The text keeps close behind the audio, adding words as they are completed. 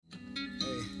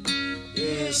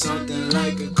something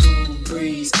like a cool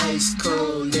breeze, ice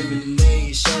cold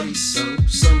lemonade, shawty so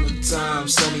summertime,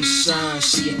 sunny shine,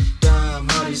 she a dime,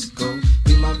 how this go?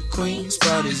 Be my queen,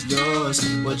 spot is yours.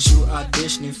 What you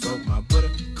auditioning for? My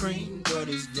buttercream, what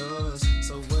is yours?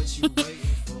 So what you waiting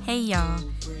for? Hey y'all.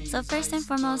 So first and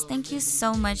foremost, thank you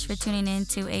so much for tuning in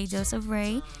to A Dose of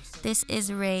Ray. This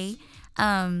is Ray.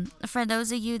 For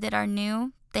those of you that are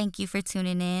new, thank you for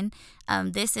tuning in.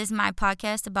 This is my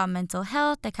podcast about mental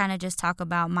health. I kind of just talk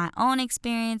about my own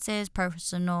experiences,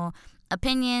 personal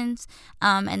opinions,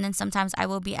 and then sometimes I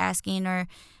will be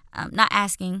answering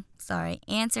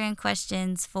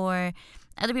questions for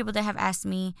other people that have asked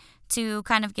me to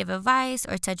kind of give advice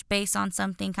or touch base on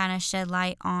something, kind of shed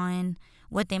light on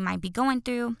what they might be going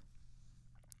through.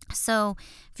 So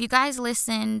if you guys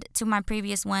listened to my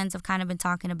previous ones, I've kind of been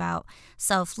talking about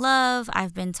self-love.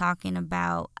 I've been talking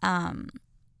about,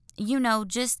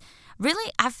 just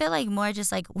really, I feel like more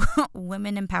just like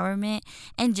women empowerment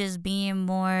and just being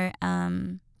more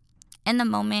in the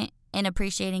moment and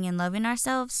appreciating and loving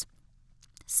ourselves.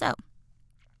 So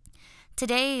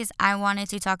I wanted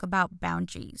to talk about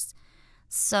boundaries.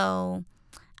 So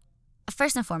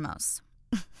first and foremost,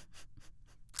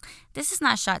 this is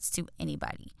not shots to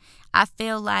anybody. I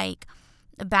feel like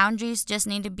boundaries just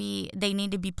need to be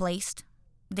placed.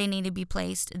 They need to be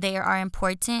placed. They are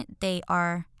important. They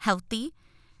are healthy.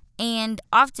 And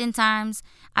oftentimes,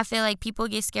 I feel like people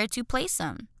get scared to place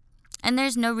them. And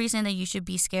there's no reason that you should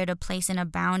be scared of placing a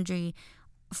boundary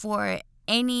for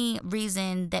any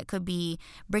reason that could be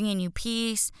bringing you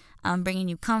peace, bringing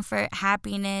you comfort,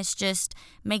 happiness, just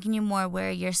making you more aware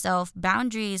of yourself.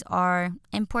 Boundaries are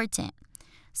important.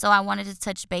 So I wanted to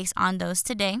touch base on those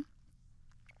today.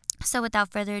 So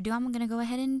without further ado, I'm going to go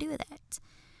ahead and do that.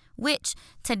 Which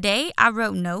today I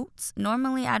wrote notes.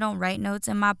 Normally I don't write notes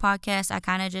in my podcast. I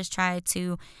kind of just try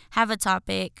to have a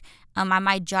topic. I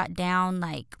might jot down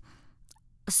like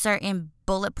certain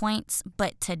bullet points.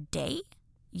 But today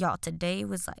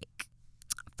was like,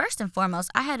 first and foremost,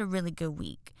 I had a really good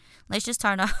week. Let's just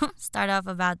start off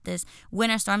about this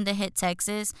winter storm that hit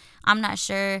Texas. I'm not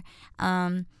sure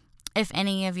if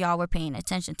any of y'all were paying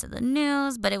attention to the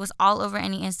news, but it was all over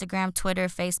any Instagram, Twitter,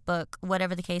 Facebook,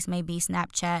 whatever the case may be,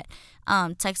 Snapchat.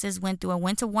 Texas went through a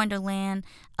winter wonderland.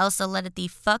 Elsa let it the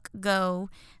fuck go.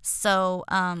 So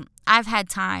I've had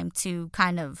time to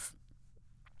kind of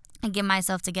get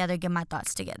myself together, get my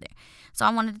thoughts together. So I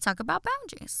wanted to talk about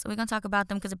boundaries. So we're going to talk about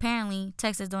them because apparently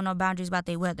Texas don't know boundaries about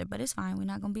their weather, but it's fine. We're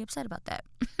not going to be upset about that.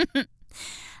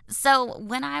 So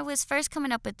when I was first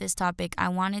coming up with this topic, I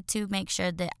wanted to make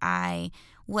sure that I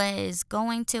was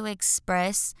going to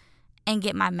express and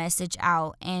get my message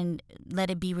out and let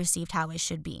it be received how it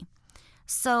should be.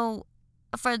 So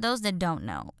for those that don't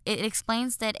know, it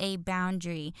explains that a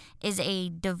boundary is a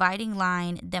dividing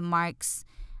line that marks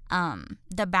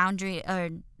the boundary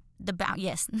the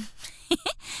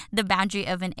boundary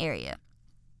of an area.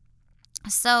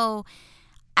 So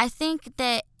I think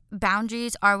that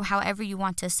boundaries are however you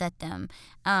want to set them.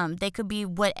 They could be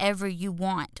whatever you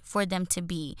want for them to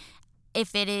be.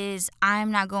 If it is,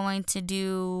 I'm not going to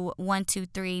do 1, 2,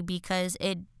 3 because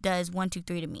it does 1, 2,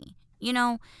 3 to me.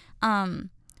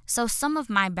 So some of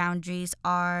my boundaries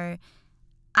are,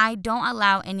 I don't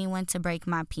allow anyone to break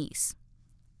my peace.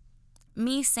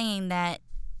 Me saying that,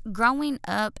 growing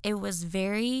up, it was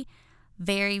very,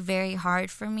 very, very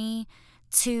hard for me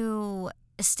to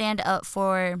stand up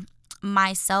for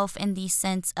myself in the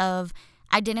sense of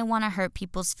I didn't want to hurt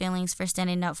people's feelings for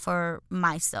standing up for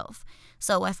myself.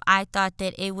 So if I thought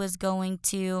that it was going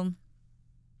to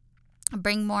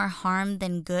bring more harm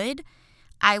than good,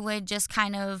 I would just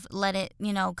kind of let it,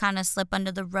 kind of slip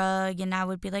under the rug, and I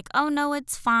would be like, oh no,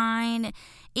 it's fine.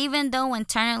 Even though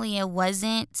internally it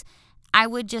wasn't, I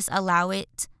would just allow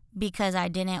it because I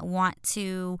didn't want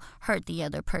to hurt the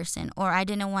other person, or I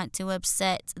didn't want to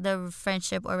upset the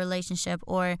friendship or relationship,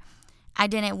 or I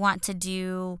didn't want to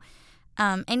do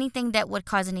anything that would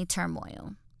cause any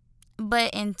turmoil.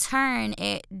 But in turn,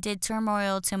 it did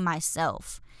turmoil to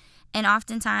myself. And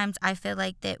oftentimes I feel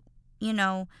like that,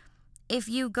 if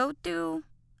you go through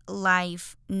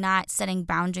life not setting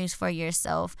boundaries for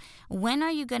yourself, when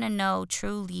are you going to know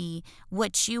truly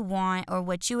what you want or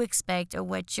what you expect or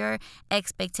what your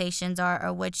expectations are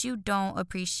or what you don't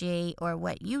appreciate or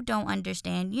what you don't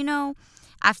understand?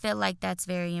 I feel like that's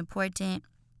very important.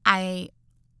 I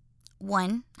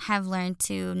have learned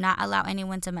to not allow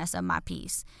anyone to mess up my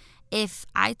peace. If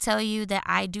I tell you that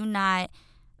I do not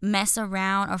mess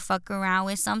around or fuck around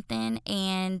with something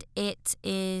and it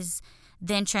is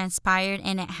then transpired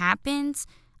and it happens,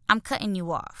 I'm cutting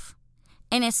you off.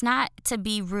 And it's not to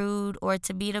be rude or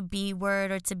to be the B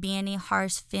word or to be any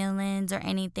harsh feelings or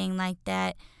anything like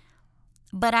that.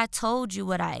 But I told you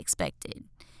what I expected.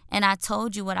 And I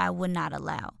told you what I would not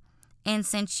allow. And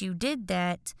since you did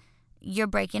that, you're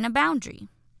breaking a boundary.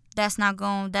 That's not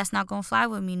going to fly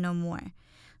with me no more.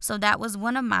 So that was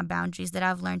one of my boundaries that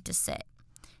I've learned to set.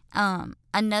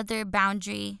 Another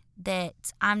boundary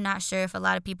that I'm not sure if a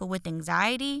lot of people with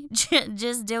anxiety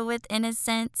just deal with, in a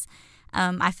sense,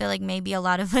 I feel like maybe a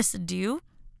lot of us do,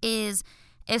 is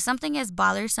if something is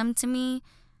bothersome to me,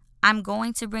 I'm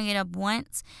going to bring it up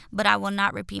once, but I will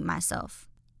not repeat myself.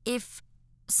 If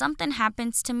something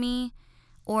happens to me,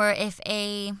 or if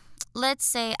let's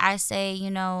say I say,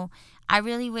 I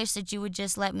really wish that you would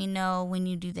just let me know when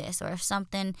you do this, or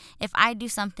if I do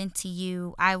something to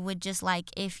you, I would just like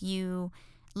if you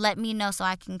let me know so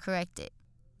I can correct it.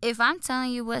 If I'm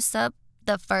telling you what's up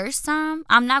the first time,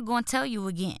 I'm not going to tell you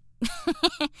again.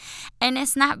 And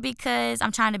it's not because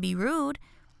I'm trying to be rude.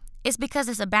 It's because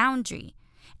it's a boundary.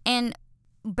 And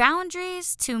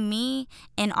boundaries to me,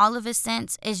 in all of a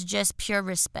sense, is just pure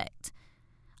respect.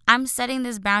 I'm setting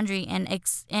this boundary and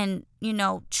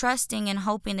trusting and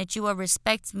hoping that you will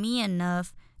respect me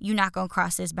enough. You're not going to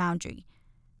cross this boundary.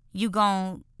 You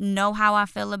going to know how I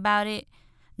feel about it,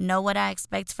 know what I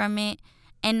expect from it,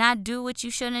 and not do what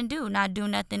you shouldn't do, not do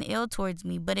nothing ill towards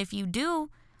me. But if you do,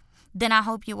 then I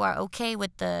hope you are okay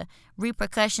with the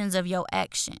repercussions of your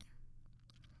action.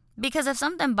 Because if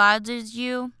something bothers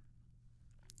you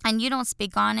and you don't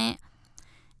speak on it,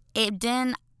 it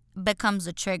then becomes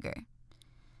a trigger,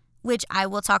 which I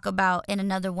will talk about in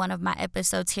another one of my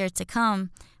episodes here to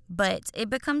come. But it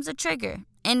becomes a trigger,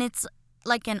 and it's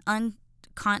like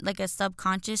like a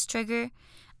subconscious trigger,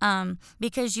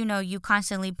 because you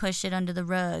constantly push it under the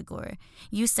rug, or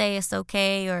you say it's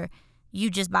okay, or you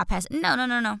just bypass it.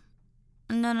 No.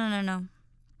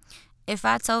 If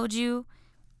I told you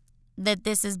that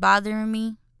this is bothering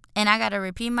me and I gotta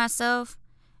repeat myself,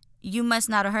 you must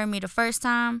not have heard me the first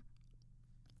time,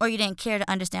 or you didn't care to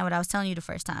understand what I was telling you the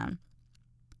first time.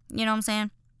 You know what I'm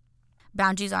saying?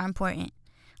 Boundaries are important.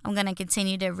 I'm going to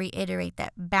continue to reiterate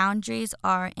that boundaries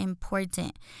are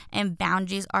important, and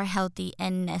boundaries are healthy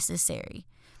and necessary.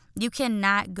 You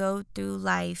cannot go through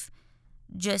life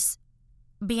just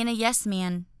being a yes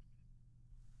man.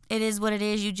 It is what it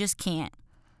is. You just can't.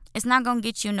 It's not going to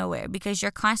get you nowhere, because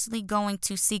you're constantly going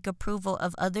to seek approval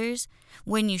of others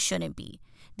when you shouldn't be.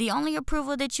 The only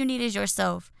approval that you need is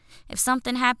yourself. If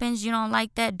something happens, you don't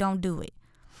like that, don't do it.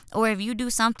 Or if you do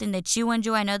something that you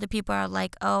enjoy and other people are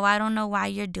like, oh, I don't know why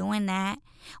you're doing that.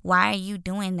 Why are you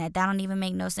doing that? That don't even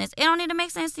make no sense. It don't need to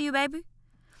make sense to you, baby.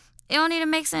 It don't need to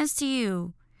make sense to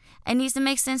you. It needs to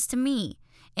make sense to me.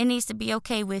 It needs to be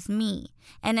okay with me.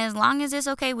 And as long as it's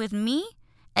okay with me,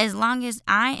 as long as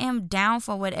I am down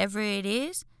for whatever it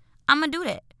is, I'm going to do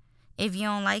that. If you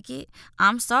don't like it,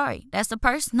 I'm sorry. That's a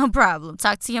personal problem.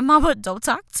 Talk to your mama. Don't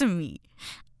talk to me.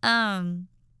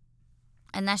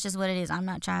 And that's just what it is. I'm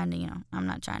not trying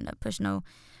to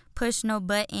push no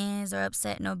buttons or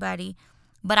upset nobody.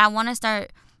 But I want to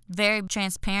start very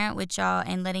transparent with y'all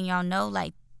and letting y'all know,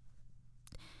 like,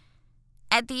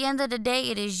 at the end of the day,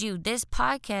 it is you. This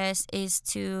podcast is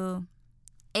to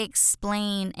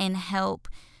explain and help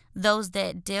those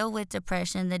that deal with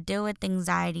depression, that deal with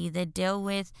anxiety, that deal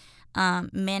with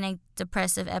manic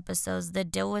depressive episodes,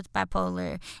 that deal with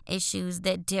bipolar issues,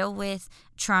 that deal with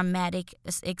traumatic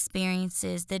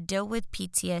experiences, that deal with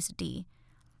PTSD.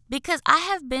 Because I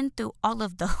have been through all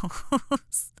of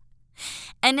those.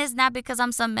 And it's not because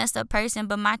I'm some messed up person,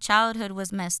 but my childhood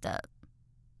was messed up.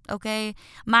 Okay?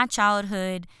 My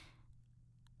childhood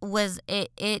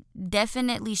it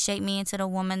definitely shaped me into the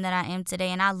woman that I am today,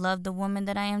 and I love the woman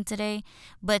that I am today.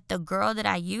 But the girl that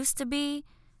I used to be,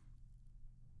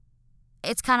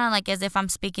 it's kind of like as if I'm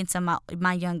speaking to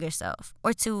my younger self,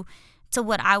 or to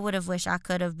what I would have wished I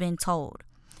could have been told.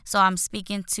 So I'm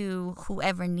speaking to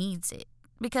whoever needs it,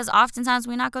 because oftentimes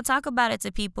we're not going to talk about it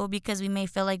to people because we may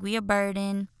feel like we a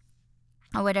burden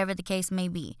or whatever the case may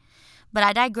be. But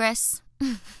I digress.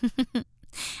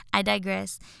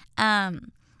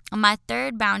 My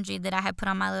third boundary that I had put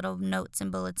on my little notes and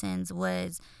bulletins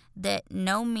was that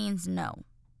no means no.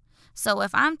 So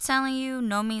if I'm telling you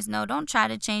no means no, don't try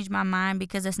to change my mind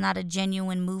because it's not a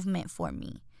genuine movement for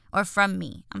me, or from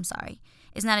me. I'm sorry.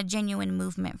 It's not a genuine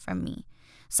movement from me.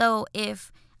 So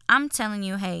if I'm telling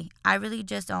you, hey, I really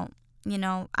just don't,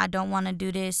 I don't want to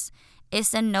do this.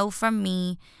 It's a no from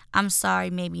me. I'm sorry,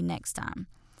 maybe next time.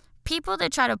 People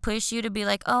that try to push you to be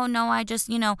like, oh, no, I just,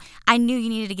 I knew you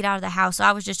needed to get out of the house, so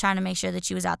I was just trying to make sure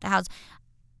that you was out the house.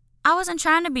 I wasn't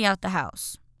trying to be out the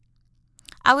house.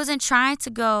 I wasn't trying to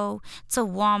go to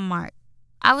Walmart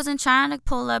I wasn't trying to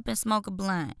pull up and smoke a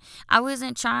blunt. I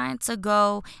wasn't trying to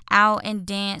go out and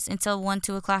dance until 1,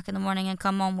 2 o'clock in the morning and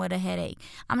come home with a headache.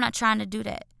 I'm not trying to do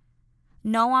that.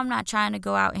 No, I'm not trying to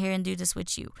go out here and do this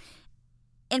with you.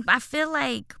 And I feel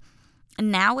like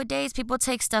nowadays people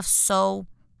take stuff so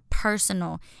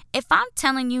personal. If I'm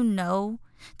telling you no,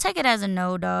 take it as a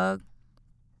no, dog.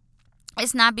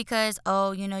 It's not because,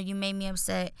 you made me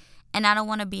upset and I don't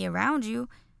want to be around you.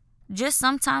 Just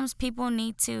sometimes people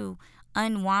need to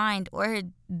unwind, or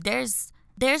there's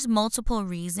multiple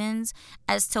reasons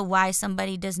as to why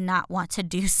somebody does not want to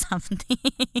do something.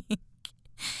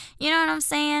 You know what I'm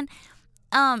saying?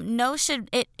 No,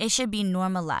 it should be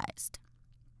normalized.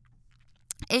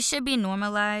 It should be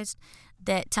normalized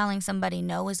that telling somebody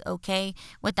no is okay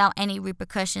without any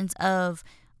repercussions of,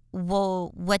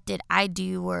 well, what did I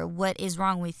do, or what is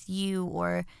wrong with you,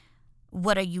 or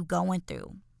what are you going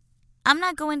through? I'm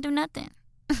not going through nothing.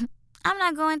 I'm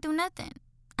not going through nothing.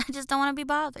 I just don't want to be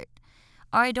bothered,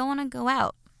 or I don't want to go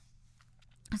out.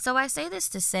 So I say this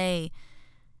to say,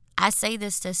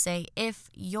 if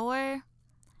you're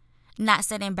not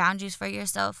setting boundaries for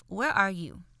yourself, where are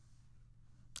you?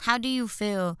 How do you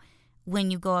feel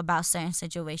when you go about certain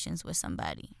situations with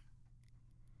somebody?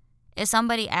 If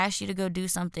somebody asks you to go do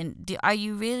something, are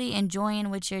you really enjoying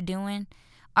what you're doing?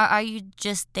 Or are you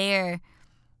just there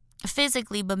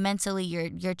physically, but mentally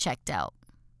you're checked out?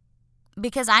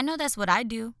 Because I know that's what I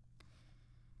do.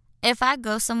 If I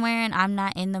go somewhere and I'm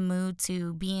not in the mood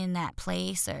to be in that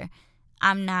place, or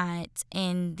I'm not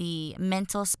in the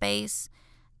mental space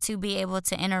to be able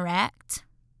to interact,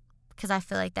 because I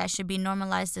feel like that should be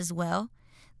normalized as well,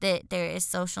 that there is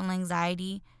social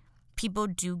anxiety. People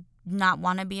do not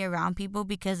want to be around people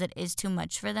because it is too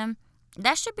much for them.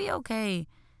 That should be okay.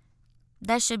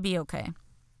 That should be okay.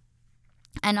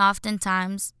 And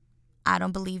oftentimes, I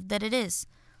don't believe that it is.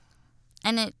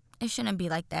 And it shouldn't be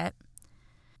like that.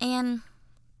 And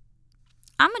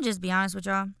I'm going to just be honest with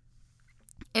y'all.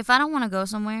 If I don't want to go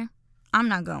somewhere, I'm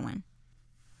not going.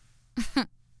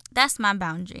 That's my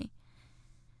boundary.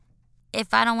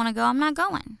 If I don't want to go, I'm not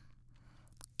going.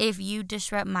 If you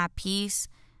disrupt my peace,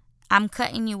 I'm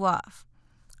cutting you off.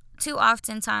 Too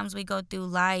often times we go through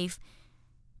life,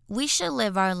 we should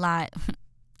live our life.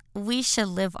 We should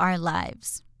live our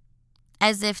lives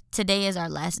as if today is our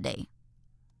last day.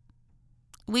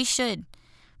 We should,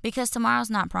 because tomorrow's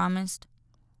not promised.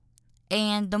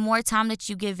 And the more time that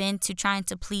you give in to trying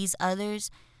to please others,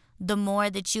 the more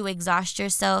that you exhaust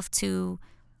yourself to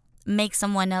make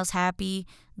someone else happy,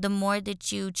 the more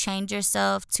that you change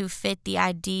yourself to fit the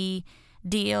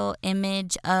ideal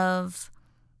image of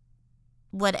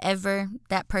whatever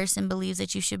that person believes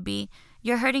that you should be,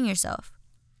 you're hurting yourself.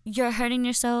 You're hurting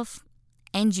yourself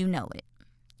and you know it.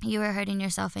 You are hurting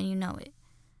yourself and you know it.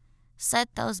 Set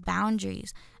those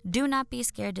boundaries. Do not be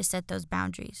scared to set those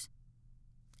boundaries.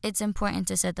 It's important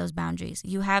to set those boundaries.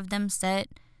 You have them set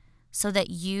so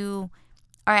that you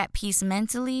are at peace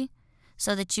mentally,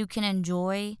 so that you can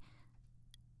enjoy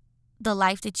the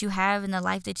life that you have and the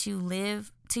life that you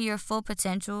live to your full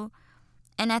potential.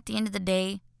 And at the end of the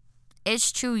day,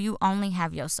 it's true, you only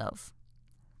have yourself.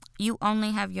 You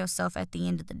only have yourself at the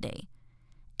end of the day.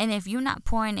 And if you're not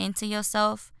pouring into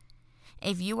yourself,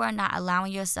 if you are not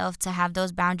allowing yourself to have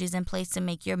those boundaries in place to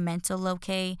make your mental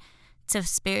okay, to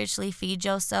spiritually feed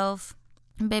yourself,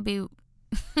 baby,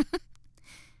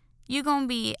 you're going to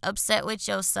be upset with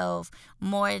yourself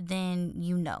more than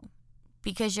you know,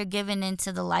 because you're giving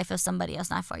into the life of somebody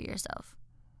else, not for yourself.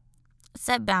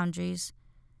 Set boundaries.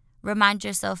 Remind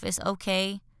yourself it's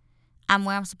okay. I'm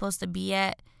where I'm supposed to be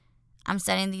at. I'm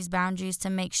setting these boundaries to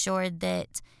make sure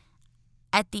that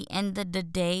at the end of the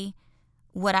day,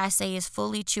 what I say is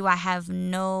fully true. I have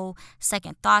no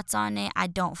second thoughts on it. I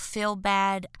don't feel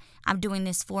bad. I'm doing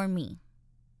this for me.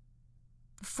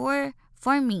 For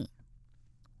me.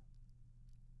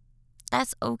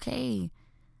 That's okay.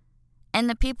 And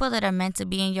the people that are meant to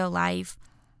be in your life,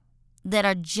 that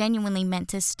are genuinely meant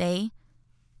to stay,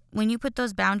 when you put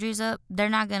those boundaries up, they're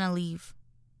not going to leave.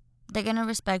 They're going to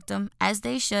respect them as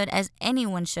they should, as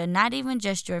anyone should, not even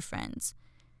just your friends.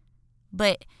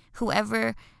 But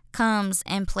whoever comes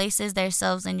and places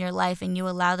themselves in your life and you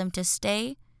allow them to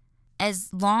stay, as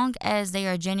long as they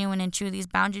are genuine and true, these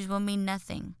boundaries will mean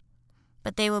nothing.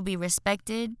 But they will be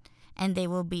respected and they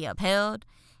will be upheld,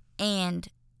 and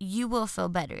you will feel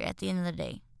better at the end of the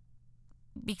day.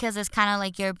 Because it's kind of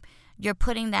like you're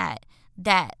putting that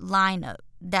line up,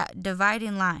 that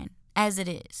dividing line as it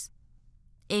is.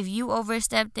 If you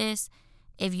overstep this,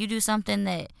 if you do something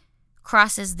that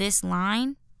crosses this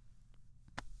line,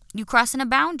 you're crossing a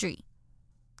boundary.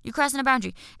 You're crossing a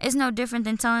boundary. It's no different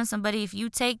than telling somebody, if you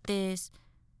take this,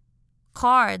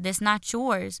 car that's not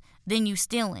yours, then you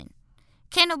stealing.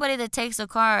 Can't nobody that takes a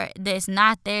car that's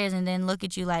not theirs and then look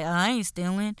at you like, I ain't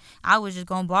stealing. I was just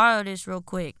going to borrow this real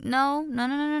quick. No.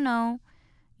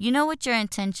 You know what your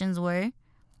intentions were.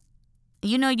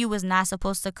 You know you was not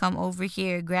supposed to come over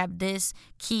here, grab this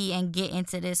key, and get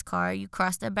into this car. You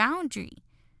crossed a boundary.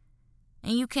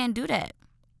 And you can't do that.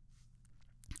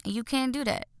 You can't do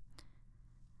that.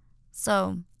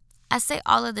 So, I say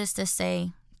all of this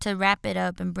to wrap it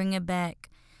up and bring it back,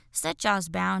 set y'all's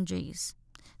boundaries.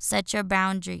 Set your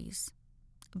boundaries.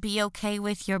 Be okay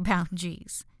with your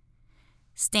boundaries.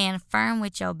 Stand firm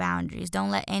with your boundaries.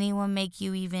 Don't let anyone make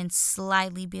you even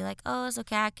slightly be like, oh, it's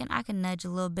okay. I can nudge a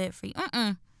little bit for you.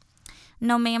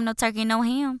 No, ma'am, no turkey, no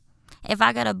ham. If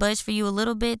I got to budge for you a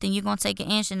little bit, then you're going to take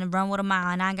an inch and run with a mile.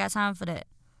 And I ain't got time for that.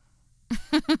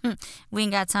 We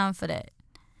ain't got time for that.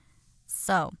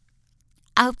 So,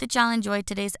 I hope that y'all enjoyed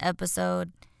today's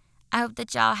episode. I hope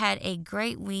that y'all had a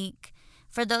great week.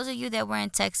 For those of you that were in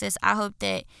Texas, I hope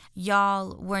that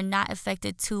y'all were not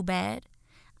affected too bad.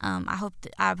 I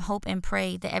hope and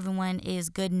pray that everyone is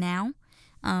good now.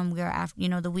 We're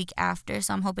after, the week after,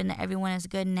 so I'm hoping that everyone is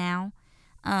good now.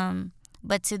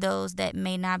 But to those that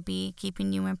may not be,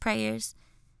 keeping you in prayers,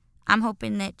 I'm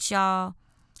hoping that y'all,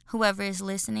 whoever is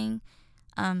listening,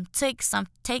 take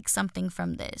something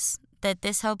from this. That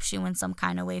this helps you in some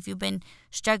kind of way. If you've been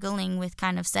struggling with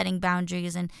kind of setting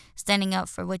boundaries and standing up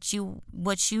for what you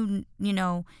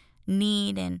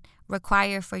need and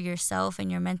require for yourself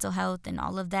and your mental health and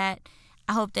all of that,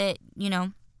 I hope that,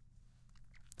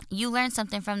 you learned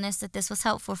something from this, that this was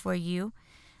helpful for you.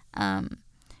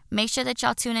 Make sure that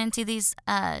y'all tune into these,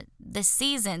 the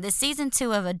season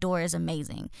 2 of Adore is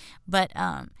amazing. But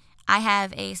I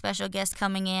have a special guest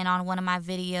coming in on one of my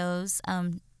videos,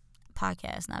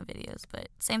 podcasts, not videos, but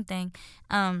same thing.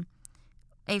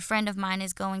 A friend of mine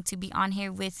is going to be on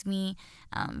here with me.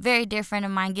 Very dear friend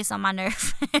of mine, gets on my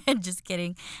nerve. Just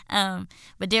kidding.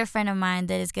 But dear friend of mine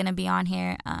that is going to be on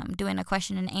here doing a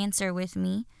question and answer with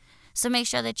me. So make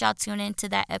sure that y'all tune into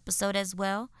that episode as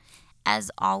well.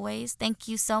 As always, thank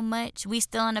you so much. We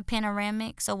still in a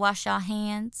panoramic, so wash y'all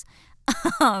hands.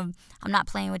 I'm not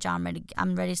playing with y'all.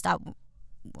 I'm ready to stop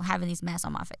having these masks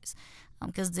on my face.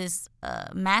 Because this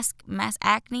mass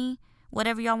acne,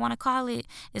 whatever y'all want to call it,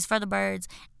 is for the birds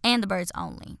and the birds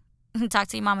only. Talk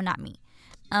to your mama, not me.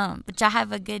 But y'all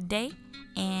have a good day,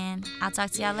 and I'll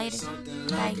talk to y'all later.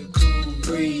 Bye.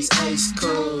 Breeze, ice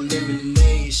cold,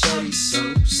 lemonade, shawty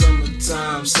so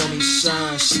summertime, sunny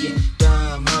shine, she a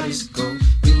dime, hot as gold.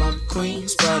 Be my queen,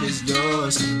 spot is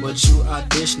yours. What you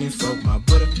auditioning for? My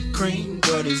buttercream,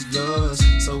 what is yours?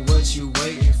 So what you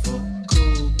waiting for?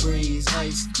 Cool breeze,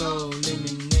 ice cold,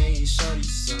 lemonade, shawty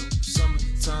so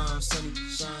summertime, sunny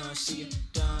shine, she a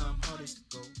dime, hot as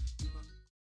gold.